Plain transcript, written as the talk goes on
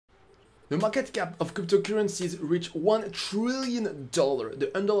The market cap of cryptocurrencies reached $1 trillion.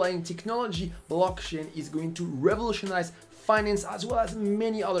 The underlying technology, blockchain, is going to revolutionize finance as well as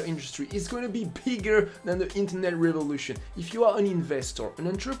many other industries. It's going to be bigger than the internet revolution. If you are an investor, an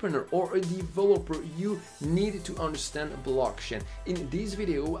entrepreneur, or a developer, you need to understand blockchain. In this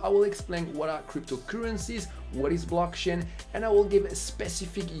video, I will explain what are cryptocurrencies, what is blockchain, and I will give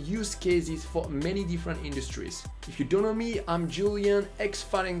specific use cases for many different industries. If you don't know me, I'm Julien,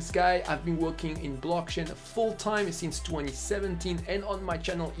 ex-finance guy. I've been working in blockchain full-time since 2017, and on my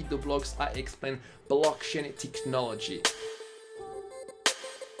channel EatTheBlocks, I explain blockchain technology.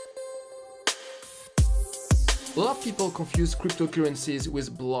 A lot of people confuse cryptocurrencies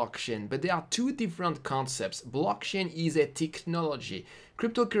with blockchain, but there are two different concepts. Blockchain is a technology.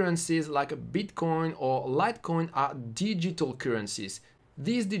 Cryptocurrencies like Bitcoin or Litecoin are digital currencies.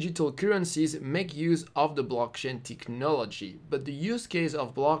 These digital currencies make use of the blockchain technology, but the use case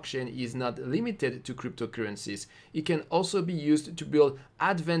of blockchain is not limited to cryptocurrencies. It can also be used to build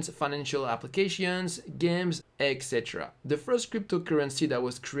advanced financial applications, games, etc. The first cryptocurrency that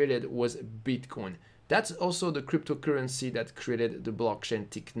was created was Bitcoin. That's also the cryptocurrency that created the blockchain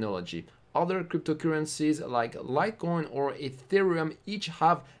technology. Other cryptocurrencies like Litecoin or Ethereum each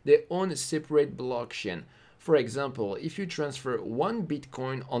have their own separate blockchain. For example, if you transfer one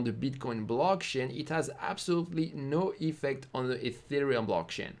Bitcoin on the Bitcoin blockchain, it has absolutely no effect on the Ethereum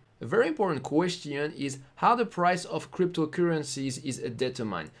blockchain. A very important question is how the price of cryptocurrencies is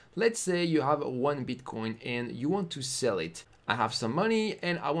determined. Let's say you have one Bitcoin and you want to sell it. I have some money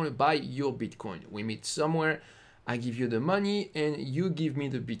and I want to buy your Bitcoin. We meet somewhere, I give you the money and you give me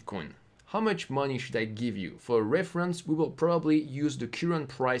the Bitcoin. How much money should I give you? For reference, we will probably use the current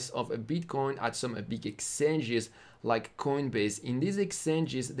price of a Bitcoin at some big exchanges like Coinbase. In these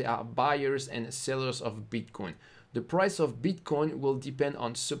exchanges, there are buyers and sellers of Bitcoin. The price of Bitcoin will depend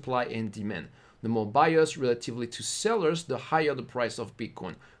on supply and demand. The more buyers relatively to sellers, the higher the price of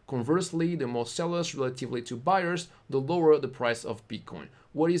Bitcoin. Conversely, the more sellers relatively to buyers, the lower the price of Bitcoin.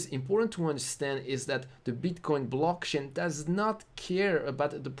 What is important to understand is that the Bitcoin blockchain does not care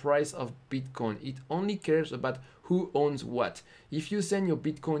about the price of Bitcoin. It only cares about who owns what. If you send your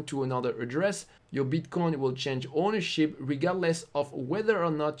Bitcoin to another address, your Bitcoin will change ownership regardless of whether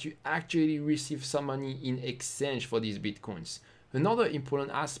or not you actually receive some money in exchange for these Bitcoins. Another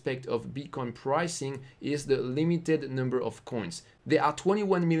important aspect of Bitcoin pricing is the limited number of coins. There are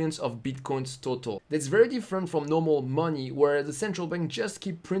 21 million of Bitcoins total. That's very different from normal money where the central bank just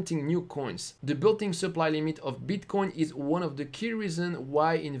keep printing new coins. The built-in supply limit of Bitcoin is one of the key reasons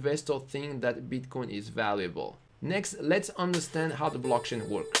why investors think that Bitcoin is valuable. Next, let's understand how the blockchain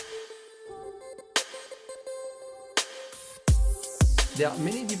works. There are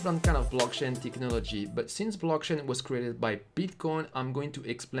many different kinds of blockchain technology, but since blockchain was created by Bitcoin, I'm going to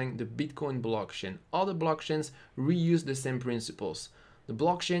explain the Bitcoin blockchain. Other blockchains reuse the same principles. The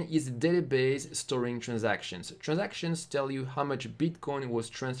blockchain is a database storing transactions. Transactions tell you how much Bitcoin was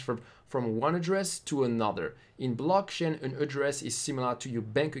transferred from one address to another. In blockchain, an address is similar to your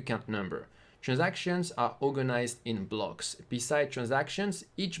bank account number. Transactions are organized in blocks. Besides transactions,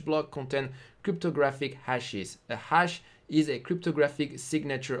 each block contains cryptographic hashes. A hash is a cryptographic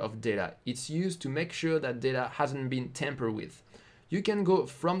signature of data. It's used to make sure that data hasn't been tampered with. You can go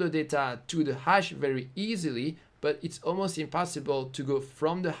from the data to the hash very easily, but it's almost impossible to go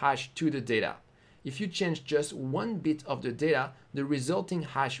from the hash to the data. If you change just one bit of the data, the resulting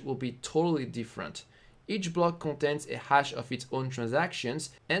hash will be totally different. Each block contains a hash of its own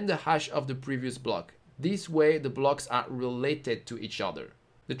transactions and the hash of the previous block. This way, the blocks are related to each other.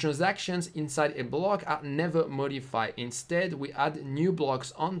 The transactions inside a block are never modified. Instead, we add new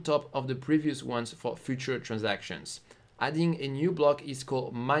blocks on top of the previous ones for future transactions. Adding a new block is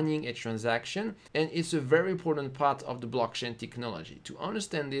called mining a transaction, and it's a very important part of the blockchain technology. To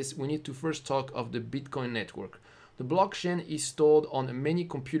understand this, we need to first talk of the Bitcoin network. The blockchain is stored on many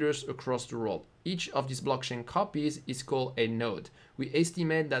computers across the world. Each of these blockchain copies is called a node. We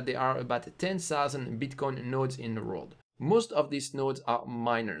estimate that there are about 10,000 Bitcoin nodes in the world. Most of these nodes are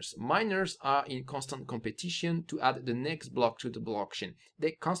miners. Miners are in constant competition to add the next block to the blockchain.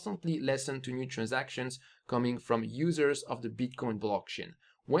 They constantly listen to new transactions coming from users of the Bitcoin blockchain.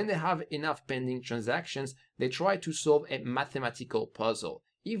 When they have enough pending transactions, they try to solve a mathematical puzzle.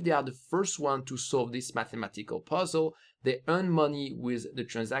 If they are the first one to solve this mathematical puzzle, they earn money with the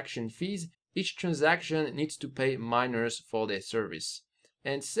transaction fees. Each transaction needs to pay miners for their service.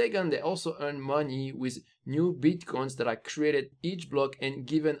 And second, they also earn money with new Bitcoins that are created each block and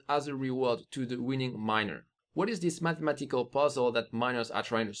given as a reward to the winning miner. What is this mathematical puzzle that miners are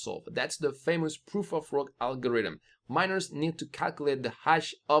trying to solve? That's the famous proof of work algorithm. miners need to calculate the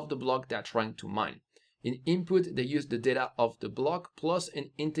hash of the block they are trying to mine. In input, they use the data of the block plus an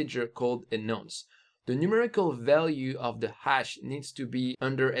integer called a nonce. The numerical value of the hash needs to be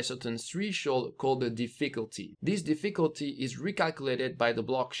under a certain threshold called the difficulty. This difficulty is recalculated by the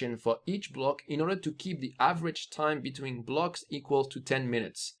blockchain for each block in order to keep the average time between blocks equal to 10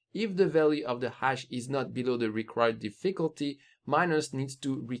 minutes. If the value of the hash is not below the required difficulty, miners need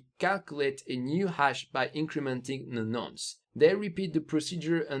to recalculate a new hash by incrementing the nonce. They repeat the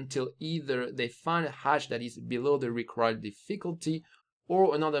procedure until either they find a hash that is below the required difficulty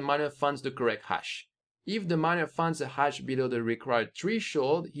or another miner finds the correct hash. If the miner finds a hash below the required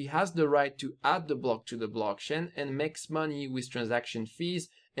threshold, he has the right to add the block to the blockchain and makes money with transaction fees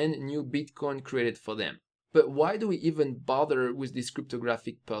and new Bitcoin created for them. But why do we even bother with this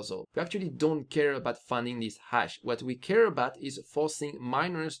cryptographic puzzle? We actually don't care about finding this hash. What we care about is forcing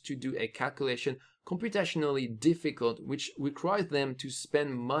miners to do a calculation computationally difficult, which requires them to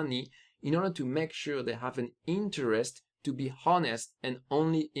spend money in order to make sure they have an interest to be honest and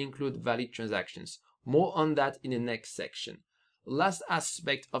only include valid transactions. More on that in the next section. Last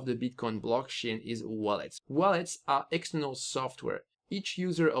aspect of the Bitcoin blockchain is wallets. Wallets are external software. Each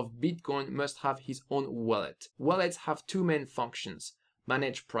user of Bitcoin must have his own wallet. Wallets have two main functions: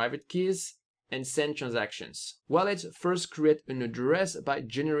 manage private keys and send transactions. Wallets first create an address by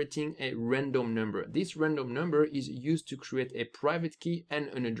generating a random number. This random number is used to create a private key and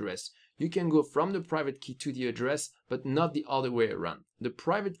an address. You can go from the private key to the address, but not the other way around. The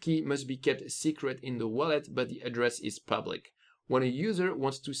private key must be kept secret in the wallet, but the address is public. When a user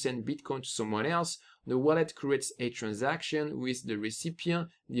wants to send Bitcoin to someone else, the wallet creates a transaction with the recipient,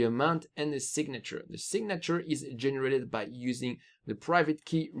 the amount, and the signature. The signature is generated by using the private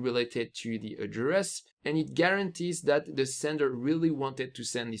key related to the address, and it guarantees that the sender really wanted to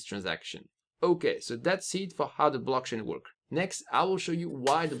send this transaction. Okay, so that's it for how the blockchain works. Next, I will show you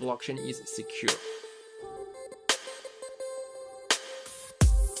why the blockchain is secure.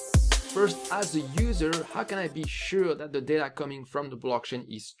 First, as a user, how can I be sure that the data coming from the blockchain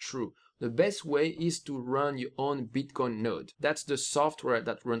is true? The best way is to run your own Bitcoin node. That's the software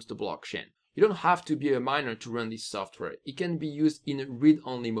that runs the blockchain. You don't have to be a miner to run this software. It can be used in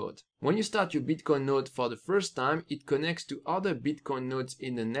read-only mode. When you start your Bitcoin node for the first time, it connects to other Bitcoin nodes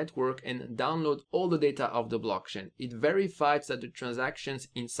in the network and downloads all the data of the blockchain. It verifies that the transactions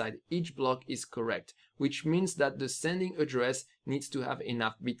inside each block is correct, which means that the sending address needs to have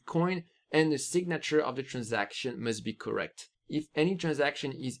enough Bitcoin and the signature of the transaction must be correct. If any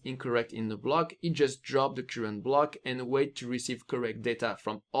transaction is incorrect in the block, it just drops the current block and wait to receive correct data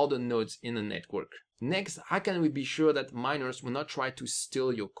from all the nodes in the network. Next, how can we be sure that miners will not try to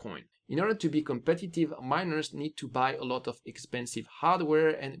steal your coin? In order to be competitive, miners need to buy a lot of expensive hardware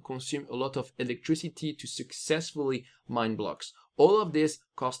and consume a lot of electricity to successfully mine blocks. All of this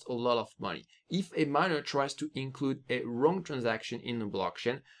costs a lot of money. If a miner tries to include a wrong transaction in the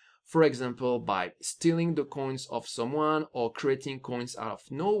blockchain, for example, by stealing the coins of someone or creating coins out of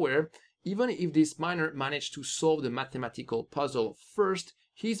nowhere, even if this miner managed to solve the mathematical puzzle first,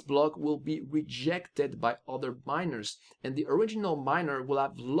 his block will be rejected by other miners, and the original miner will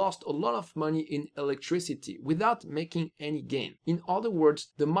have lost a lot of money in electricity without making any gain. In other words,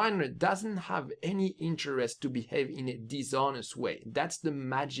 the miner doesn't have any interest to behave in a dishonest way. That's the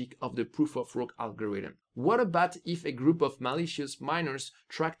magic of the proof-of-work algorithm. What about if a group of malicious miners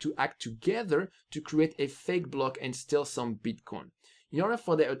try to act together to create a fake block and steal some Bitcoin? In order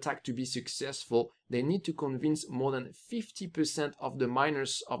for their attack to be successful, they need to convince more than 50% of the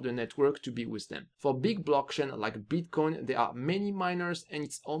miners of the network to be with them. For big blockchains like Bitcoin, there are many miners and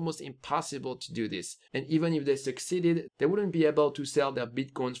it's almost impossible to do this. And even if they succeeded, they wouldn't be able to sell their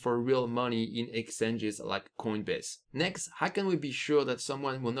Bitcoins for real money in exchanges like Coinbase. Next, how can we be sure that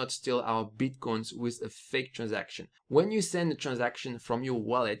someone will not steal our Bitcoins with a fake transaction? When you send a transaction from your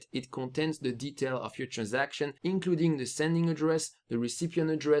wallet, it contains the detail of your transaction, including the sending address, the recipient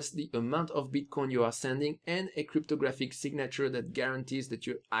address, the amount of Bitcoin you are sending, and a cryptographic signature that guarantees that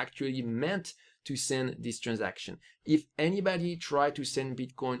you actually meant to send this transaction. If anybody tried to send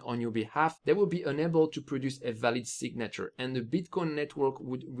Bitcoin on your behalf, they will be unable to produce a valid signature, and the Bitcoin network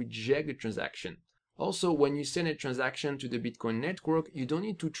would reject the transaction. Also, when you send a transaction to the Bitcoin network, you don't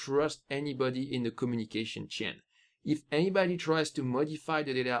need to trust anybody in the communication chain. If anybody tries to modify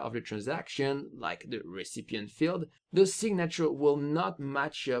the data of the transaction, like the recipient field, the signature will not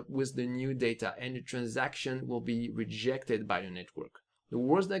match up with the new data and the transaction will be rejected by the network. The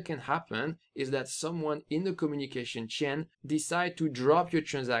worst that can happen is that someone in the communication chain decide to drop your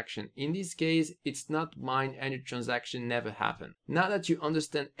transaction. In this case, it's not mine and your transaction never happened. Now that you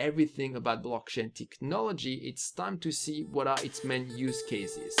understand everything about blockchain technology, it's time to see what are its main use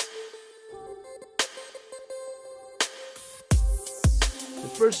cases. The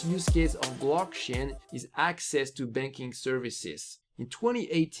first use case of blockchain is access to banking services. In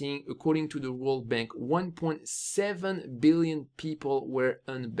 2018, according to the World Bank, 1.7 billion people were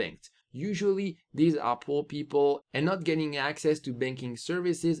unbanked. Usually, these are poor people, and not getting access to banking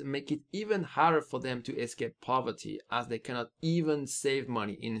services make it even harder for them to escape poverty, as they cannot even save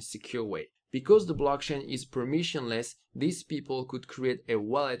money in a secure way. Because the blockchain is permissionless, these people could create a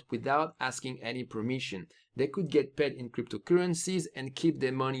wallet without asking any permission. They could get paid in cryptocurrencies and keep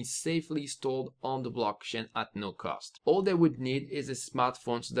their money safely stored on the blockchain at no cost. All they would need is a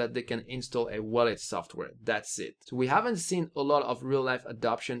smartphone so that they can install a wallet software. That's it. So we haven't seen a lot of real-life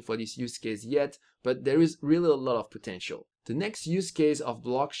adoption for this use case yet, but there is really a lot of potential. The next use case of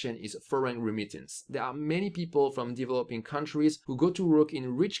blockchain is foreign remittance. There are many people from developing countries who go to work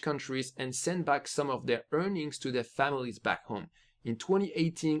in rich countries and send back some of their earnings to their families back home. In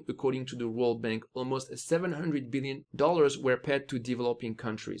 2018, according to the World Bank, almost $700 billion were paid to developing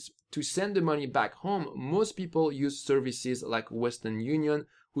countries. To send the money back home, most people use services like Western Union,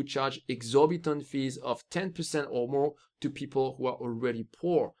 who charge exorbitant fees of 10% or more to people who are already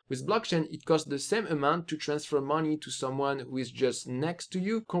poor. With blockchain, it costs the same amount to transfer money to someone who is just next to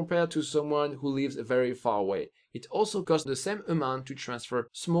you compared to someone who lives very far away. It also costs the same amount to transfer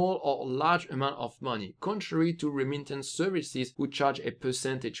small or large amount of money, contrary to remittance services who charge a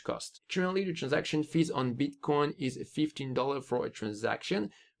percentage cost. Currently, the transaction fees on Bitcoin is $15 for a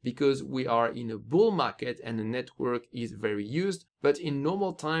transaction, because we are in a bull market and the network is very used, but in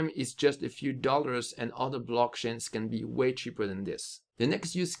normal time it's just a few dollars, and other blockchains can be way cheaper than this. The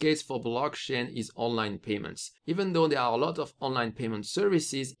next use case for blockchain is online payments. Even though there are a lot of online payment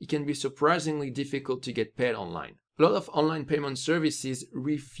services, it can be surprisingly difficult to get paid online. A lot of online payment services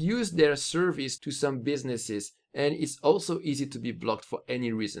refuse their service to some businesses, and it's also easy to be blocked for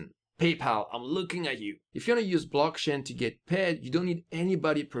any reason. PayPal, I'm looking at you. If you want to use blockchain to get paid, you don't need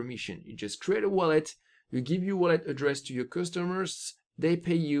anybody's permission. You just create a wallet, you give your wallet address to your customers, they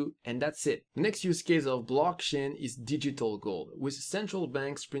pay you, and that's it. The next use case of blockchain is digital gold. With central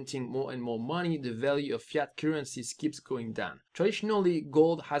banks printing more and more money, the value of fiat currencies keeps going down. Traditionally,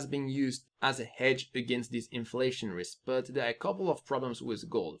 gold has been used as a hedge against this inflation risk, but there are a couple of problems with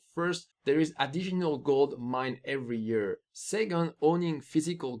gold. First, there is additional gold mined every year. Second, owning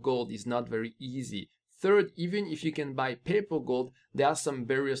physical gold is not very easy. Third, even if you can buy paper gold, there are some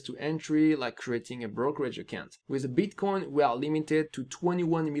barriers to entry, like creating a brokerage account. With Bitcoin, we are limited to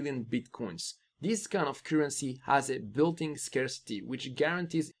 21 million Bitcoins. This kind of currency has a built-in scarcity, which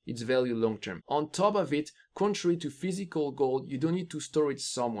guarantees its value long-term. On top of it, contrary to physical gold, you don't need to store it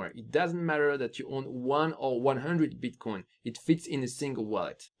somewhere. It doesn't matter that you own 1 or 100 Bitcoin. It fits in a single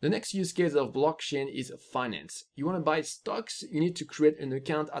wallet. The next use case of blockchain is finance. You want to buy stocks, you need to create an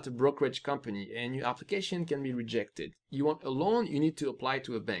account at a brokerage company, and your application can be rejected. You want a loan, you need to apply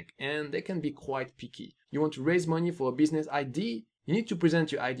to a bank, and they can be quite picky. You want to raise money for a business ID? You need to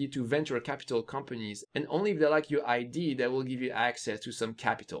present your ID to venture capital companies, and only if they like your ID, they will give you access to some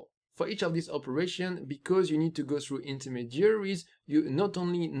capital. For each of these operations, because you need to go through intermediaries, you not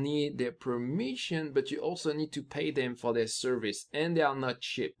only need their permission, but you also need to pay them for their service, and they are not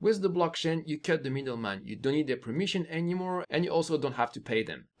cheap. With the blockchain, you cut the middleman. You don't need their permission anymore, and you also don't have to pay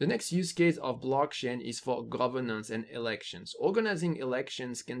them. The next use case of blockchain is for governance and elections. Organizing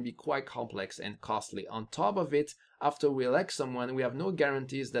elections can be quite complex and costly. On top of it, after we elect someone, we have no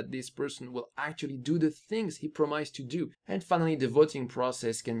guarantees that this person will actually do the things he promised to do. And finally, the voting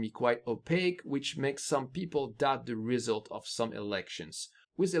process can be quite opaque, which makes some people doubt the result of some elections.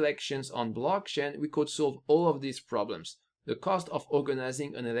 With elections on blockchain, we could solve all of these problems. The cost of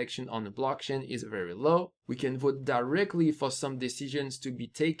organizing an election on a blockchain is very low. We can vote directly for some decisions to be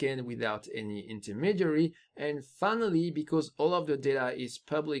taken without any intermediary. And finally, because all of the data is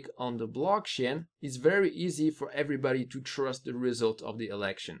public on the blockchain, it's very easy for everybody to trust the result of the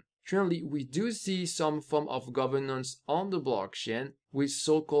election. Currently, we do see some form of governance on the blockchain with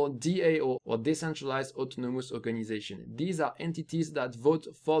so-called DAO, or Decentralized Autonomous Organization. These are entities that vote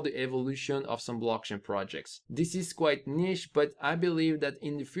for the evolution of some blockchain projects. This is quite niche, but I believe that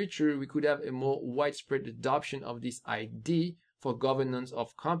in the future we could have a more widespread adoption of this idea for governance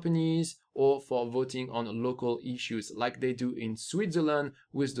of companies or for voting on local issues like they do in Switzerland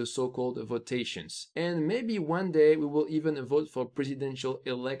with the so-called votations. And maybe one day we will even vote for presidential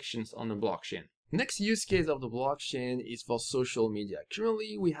elections on the blockchain. Next use case of the blockchain is for social media.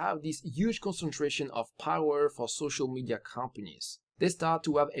 Currently, we have this huge concentration of power for social media companies. They start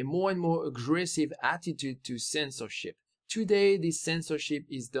to have a more and more aggressive attitude to censorship. Today, this censorship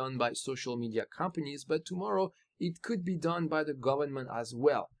is done by social media companies, but tomorrow it could be done by the government as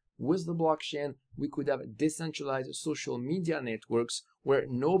well. With the blockchain, we could have decentralized social media networks where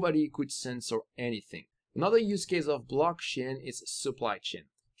nobody could censor anything. Another use case of blockchain is supply chain.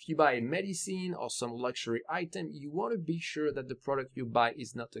 If you buy a medicine or some luxury item, you want to be sure that the product you buy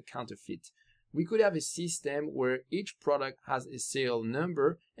is not a counterfeit. We could have a system where each product has a serial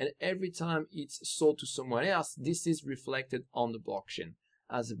number, and every time it's sold to someone else, this is reflected on the blockchain.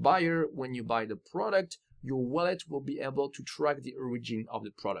 As a buyer, when you buy the product, your wallet will be able to track the origin of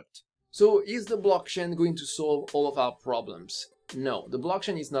the product. So is the blockchain going to solve all of our problems? No, the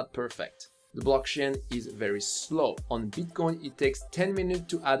blockchain is not perfect. The blockchain is very slow. On Bitcoin, it takes 10 minutes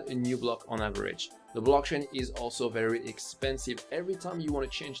to add a new block on average. The blockchain is also very expensive. Every time you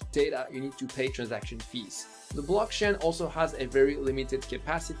want to change data, you need to pay transaction fees. The blockchain also has a very limited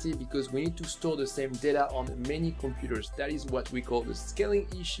capacity because we need to store the same data on many computers. That is what we call the scaling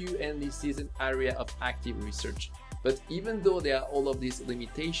issue, and this is an area of active research. But even though there are all of these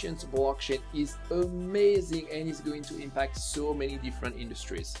limitations, blockchain is amazing and is going to impact so many different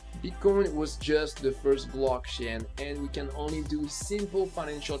industries. Bitcoin was just the first blockchain and we can only do simple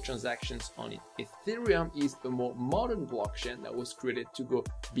financial transactions on it. Ethereum is a more modern blockchain that was created to go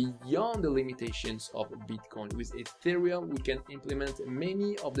beyond the limitations of Bitcoin. With Ethereum, we can implement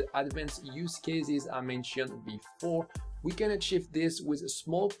many of the advanced use cases I mentioned before. We can achieve this with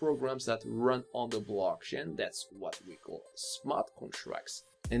small programs that run on the blockchain. That's what we call smart contracts.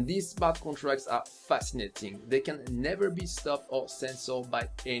 And these smart contracts are fascinating. They can never be stopped or censored by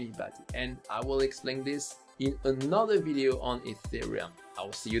anybody. And I will explain this in another video on Ethereum. I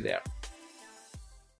will see you there.